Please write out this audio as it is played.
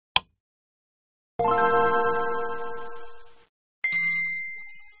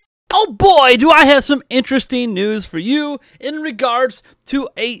Oh boy, do I have some interesting news for you in regards to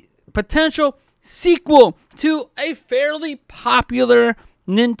a potential sequel to a fairly popular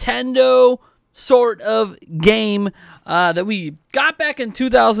Nintendo sort of game that we got back in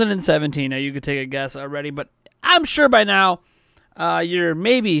 2017. Now, you could take a guess already, but I'm sure by now you're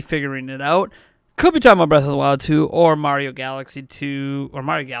maybe figuring it out. Could be talking about Breath of the Wild 2 or Mario Galaxy 2 or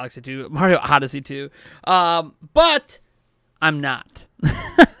Mario Galaxy 2, Mario Odyssey 2, but I'm not.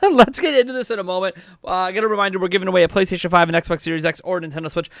 Let's get into this in a moment. I got a reminder, we're giving away a PlayStation 5 and Xbox Series X or Nintendo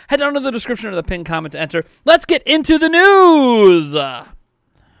Switch. Head down to the description or the pinned comment to enter. Let's get into the news.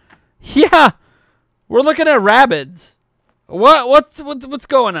 Yeah, we're looking at Rabbids. What's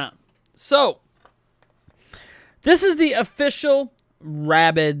going on? So, this is the official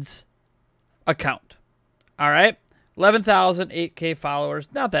Rabbids account. All right, 11,008K followers.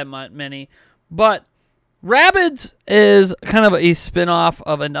 Not that many, but Rabbids is kind of a spin-off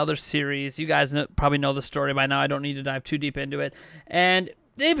of another series. You guys probably know the story by now. I don't need to dive too deep into it. And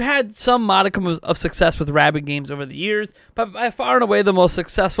they've had some modicum of success with Rabbids games over the years, but by far and away the most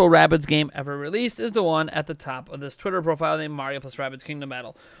successful Rabbids game ever released is the one at the top of this Twitter profile named Mario plus Rabbids Kingdom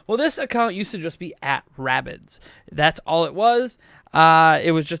Battle. Well, this account used to just be at Rabbids. That's all it was.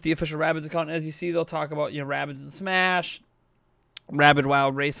 It was just the official Rabbids account. As you see, they'll talk about Rabbids in Smash, Rabbids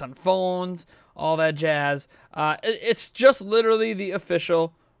Wild Race on phones, all that jazz. It's just literally the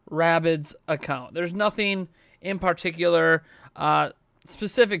official Rabbids account. There's nothing in particular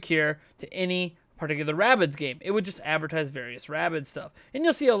specific here to any particular Rabbids game. It would just advertise various Rabbids stuff. And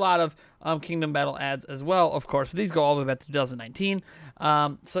you'll see a lot of Kingdom Battle ads as well, of course, but these go all the way back to 2019.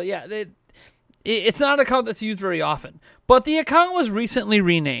 So yeah, it's not an account that's used very often. But the account was recently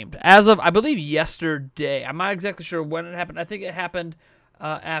renamed as of, I believe, yesterday. I'm not exactly sure when it happened. I think it happened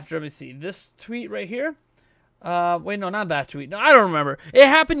after, let me see, this tweet right here. Wait, no, not that tweet. No, I don't remember. It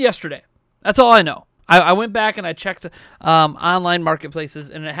happened yesterday. That's all I know. I went back and I checked online marketplaces,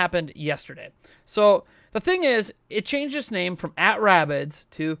 and it happened yesterday. So the thing is, it changed its name from @Rabbids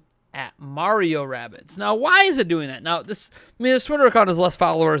to @Mario Rabbids. Now, why is it doing that? Now, this Twitter account has less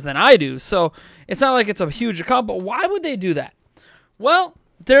followers than I do, so it's not like it's a huge account, but why would they do that? Well,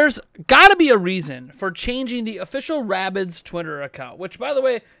 there's got to be a reason for changing the official Rabbids Twitter account, which, by the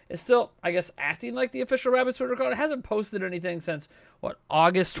way, is still, I guess, acting like the official Rabbids Twitter account. It hasn't posted anything since,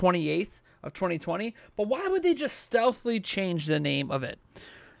 August 28th of 2020? But why would they just stealthily change the name of it?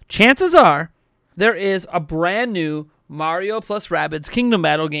 Chances are there is a brand new Mario plus Rabbids Kingdom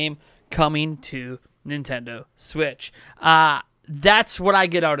Battle game coming to Nintendo Switch. That's what I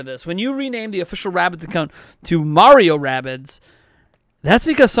get out of this. When you rename the official Rabbids account to Mario Rabbids, that's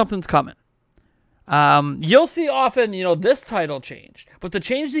because something's coming. You'll see often, this title changed. But to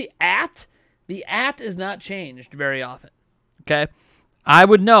change the @ is not changed very often. Okay? I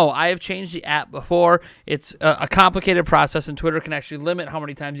would know. I have changed the @ before. It's a complicated process, and Twitter can actually limit how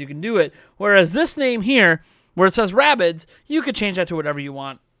many times you can do it. Whereas this name here, where it says Rabbids, you could change that to whatever you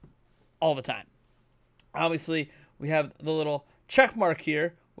want all the time. Obviously, we have the little check mark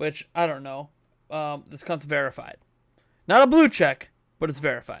here, which, I don't know, this account's verified. Not a blue check, but it's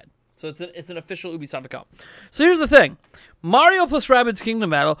verified. So it's an official Ubisoft account. So here's the thing. Mario plus Rabbids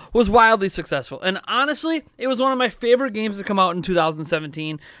Kingdom Battle was wildly successful. And honestly, it was one of my favorite games to come out in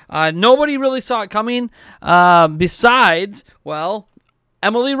 2017. Nobody really saw it coming besides,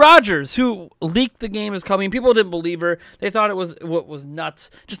 Emily Rogers, who leaked the game is coming. People didn't believe her. They thought it was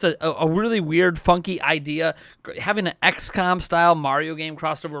nuts. Just a really weird, funky idea. Having an XCOM-style Mario game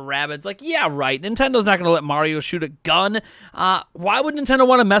crossed over Rabbids. Like, yeah, right. Nintendo's not going to let Mario shoot a gun. Why would Nintendo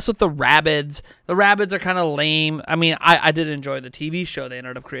want to mess with the Rabbids? The Rabbids are kind of lame. I mean, I did enjoy the TV show they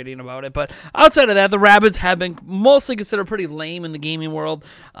ended up creating about it. But outside of that, the Rabbids have been mostly considered pretty lame in the gaming world.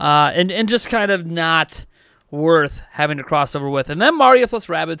 And just kind of not worth having to cross over with. And then Mario plus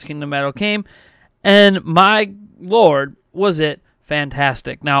Rabbids Kingdom Battle came, and my lord, was it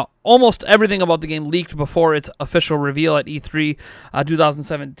fantastic. Now, almost everything about the game leaked before its official reveal at E3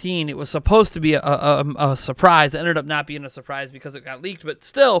 2017. It was supposed to be a surprise. It ended up not being a surprise because it got leaked, but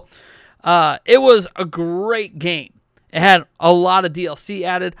still, it was a great game. It had a lot of DLC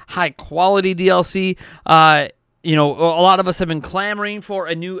added, high-quality DLC. A lot of us have been clamoring for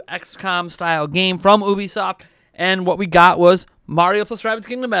a new XCOM-style game from Ubisoft, and what we got was Mario plus Rabbids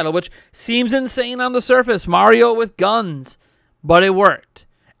Kingdom Battle, which seems insane on the surface. Mario with guns, but it worked.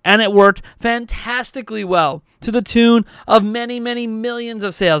 And it worked fantastically well, to the tune of many, many millions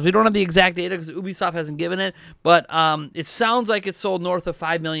of sales. We don't have the exact data because Ubisoft hasn't given it, but it sounds like it sold north of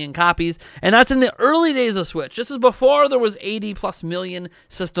 5 million copies, and that's in the early days of Switch. This is before there was 80+ million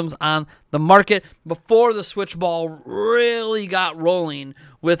systems on the market, before the Switch ball really got rolling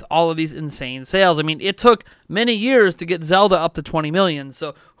with all of these insane sales. I mean, it took many years to get Zelda up to 20 million,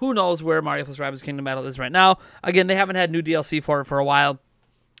 so who knows where Mario plus Rabbids Kingdom Battle is right now. Again, they haven't had new DLC for it for a while.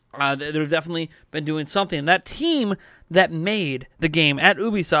 They've definitely been doing something. That team that made the game at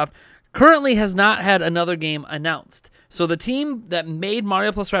Ubisoft currently has not had another game announced. So the team that made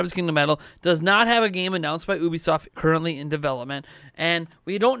Mario plus Rabbids Kingdom Battle does not have a game announced by Ubisoft currently in development, and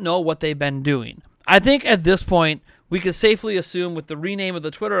we don't know what they've been doing. I think at this point, we could safely assume with the rename of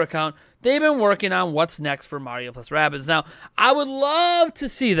the Twitter account, they've been working on what's next for Mario plus Rabbids. Now, I would love to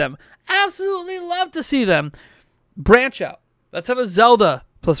see them, absolutely love to see them, branch out. Let's have a Zelda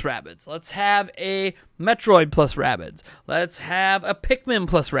plus Rabbids. Let's have a Metroid plus Rabbids. Let's have a Pikmin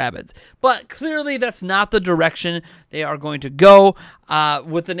plus Rabbids. But clearly that's not the direction they are going to go.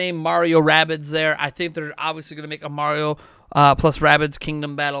 With the name Mario Rabbids there, I think they're obviously going to make a Mario plus Rabbids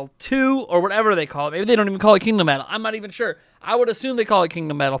Kingdom Battle 2 or whatever they call it. Maybe they don't even call it Kingdom Battle. I'm not even sure. I would assume they call it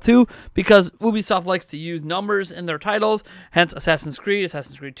Kingdom Battle 2 because Ubisoft likes to use numbers in their titles, hence Assassin's Creed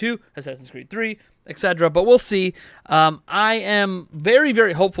 2, Assassin's Creed 3, etc. But we'll see. I am very,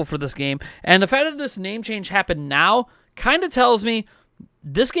 very hopeful for this game, and the fact that this name change happened now kind of tells me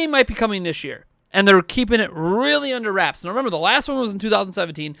this game might be coming this year, and they're keeping it really under wraps. Now remember, the last one was in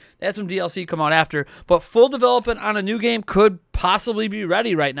 2017. They had some DLC come out after, but full development on a new game could possibly be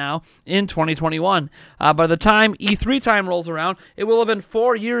ready right now in 2021. By the time E3 time rolls around, it will have been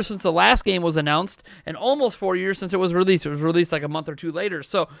 4 years since the last game was announced, and almost 4 years since it was released. It was released like a month or two later.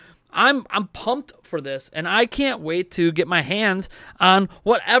 So I'm pumped for this, and I can't wait to get my hands on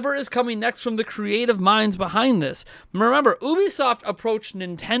whatever is coming next from the creative minds behind this. Remember, Ubisoft approached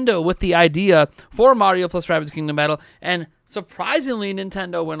Nintendo with the idea for Mario plus Rabbids Kingdom Battle, and surprisingly,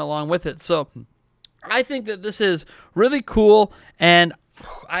 Nintendo went along with it. So I think that this is really cool, and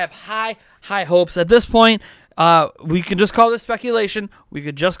I have high hopes. At this point, we can just call this speculation. We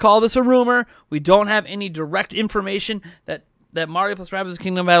could just call this a rumor. We don't have any direct information that Mario plus Rabbids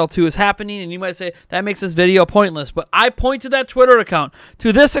Kingdom Battle 2 is happening, and you might say, that makes this video pointless. But I point to that Twitter account,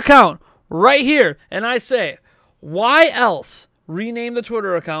 to this account right here, and I say, why else rename the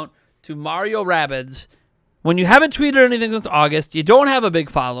Twitter account to Mario Rabbids when you haven't tweeted anything since August, you don't have a big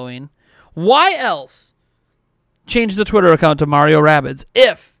following? Why else change the Twitter account to Mario Rabbids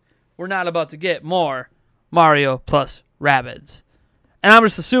if we're not about to get more Mario plus Rabbids? And I'm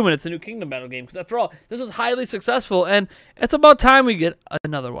just assuming it's a new Kingdom Battle game because, after all, this was highly successful, and it's about time we get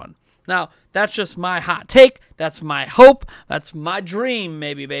another one. Now, that's just my hot take. That's my hope. That's my dream,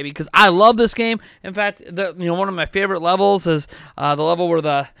 maybe, baby, because I love this game. In fact, one of my favorite levels is the level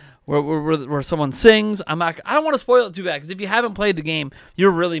where someone sings. I don't want to spoil it too bad because if you haven't played the game,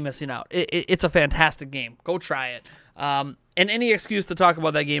 you're really missing out. It's a fantastic game. Go try it. And any excuse to talk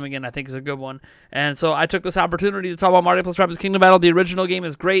about that game again, I think, is a good one. And so I took this opportunity to talk about Mario plus Rabbids Kingdom Battle. The original game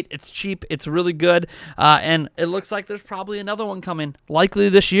is great. It's cheap. It's really good. And it looks like there's probably another one coming, likely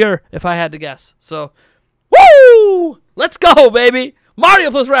this year, if I had to guess. So, woo! Let's go, baby! Mario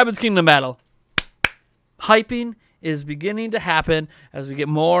plus Rabbids Kingdom Battle. Hyping is beginning to happen as we get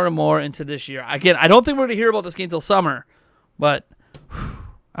more and more into this year. Again, I don't think we're going to hear about this game till summer, but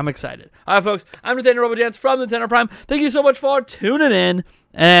I'm excited. All right, folks, I'm Nathaniel Robojans from Nintendo Prime. Thank you so much for tuning in,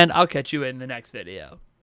 and I'll catch you in the next video.